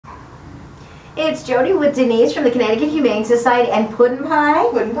It's Jody with Denise from the Connecticut Humane Society and Puddin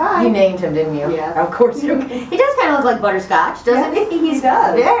Pie. Puddin Pie. You named him, didn't you? Yes. Of course you do. He does kind of look like butterscotch, doesn't yes, he? He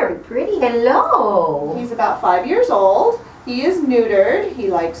does. Very pretty. Hello. He's about 5 years old. He is neutered. He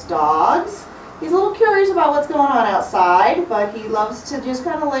likes dogs. He's a little curious about what's going on outside, but he loves to just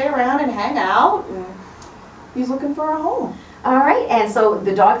kind of lay around and hang out, and he's looking for a home. All right, and so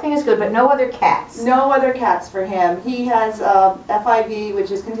the dog thing is good, but no other cats. No other cats for him. He has FIV, which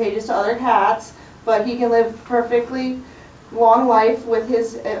is contagious to other cats, but he can live perfectly long life with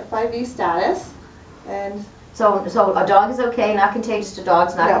his FIV status. And so a dog is okay, not contagious to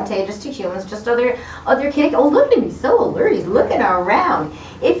dogs, not contagious to humans, just other kitty. Oh, look at him, he's so alert, he's looking around.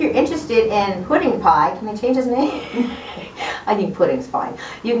 If you're interested in Puddin Pie, can I change his name? I think Pudding's fine.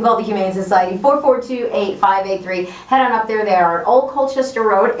 You can call the Humane Society, 442-8583. Head on up there. They are on Old Colchester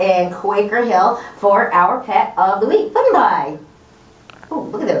Road and Quaker Hill for our pet of the week, Puddin Pie. Oh,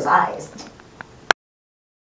 look at those eyes.